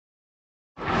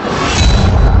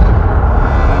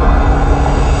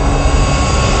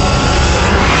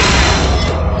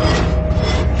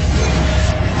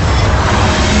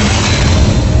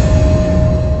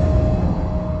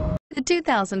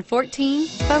2014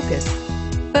 Focus.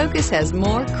 Focus has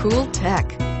more cool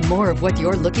tech, more of what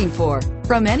you're looking for.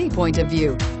 From any point of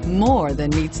view, more than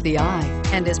meets the eye,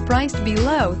 and is priced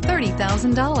below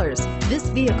 $30,000. This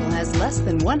vehicle has less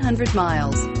than 100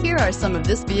 miles. Here are some of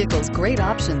this vehicle's great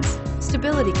options: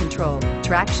 stability control,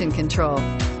 traction control,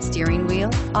 steering wheel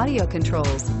audio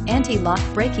controls, anti-lock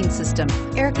braking system,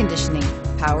 air conditioning,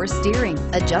 power steering,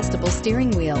 adjustable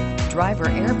steering wheel, driver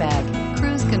airbag,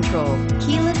 cruise control,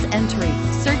 keyless entry.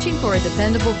 Searching for a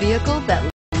dependable vehicle that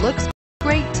looks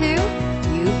great too?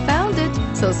 You found it,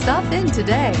 so stop in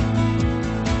today.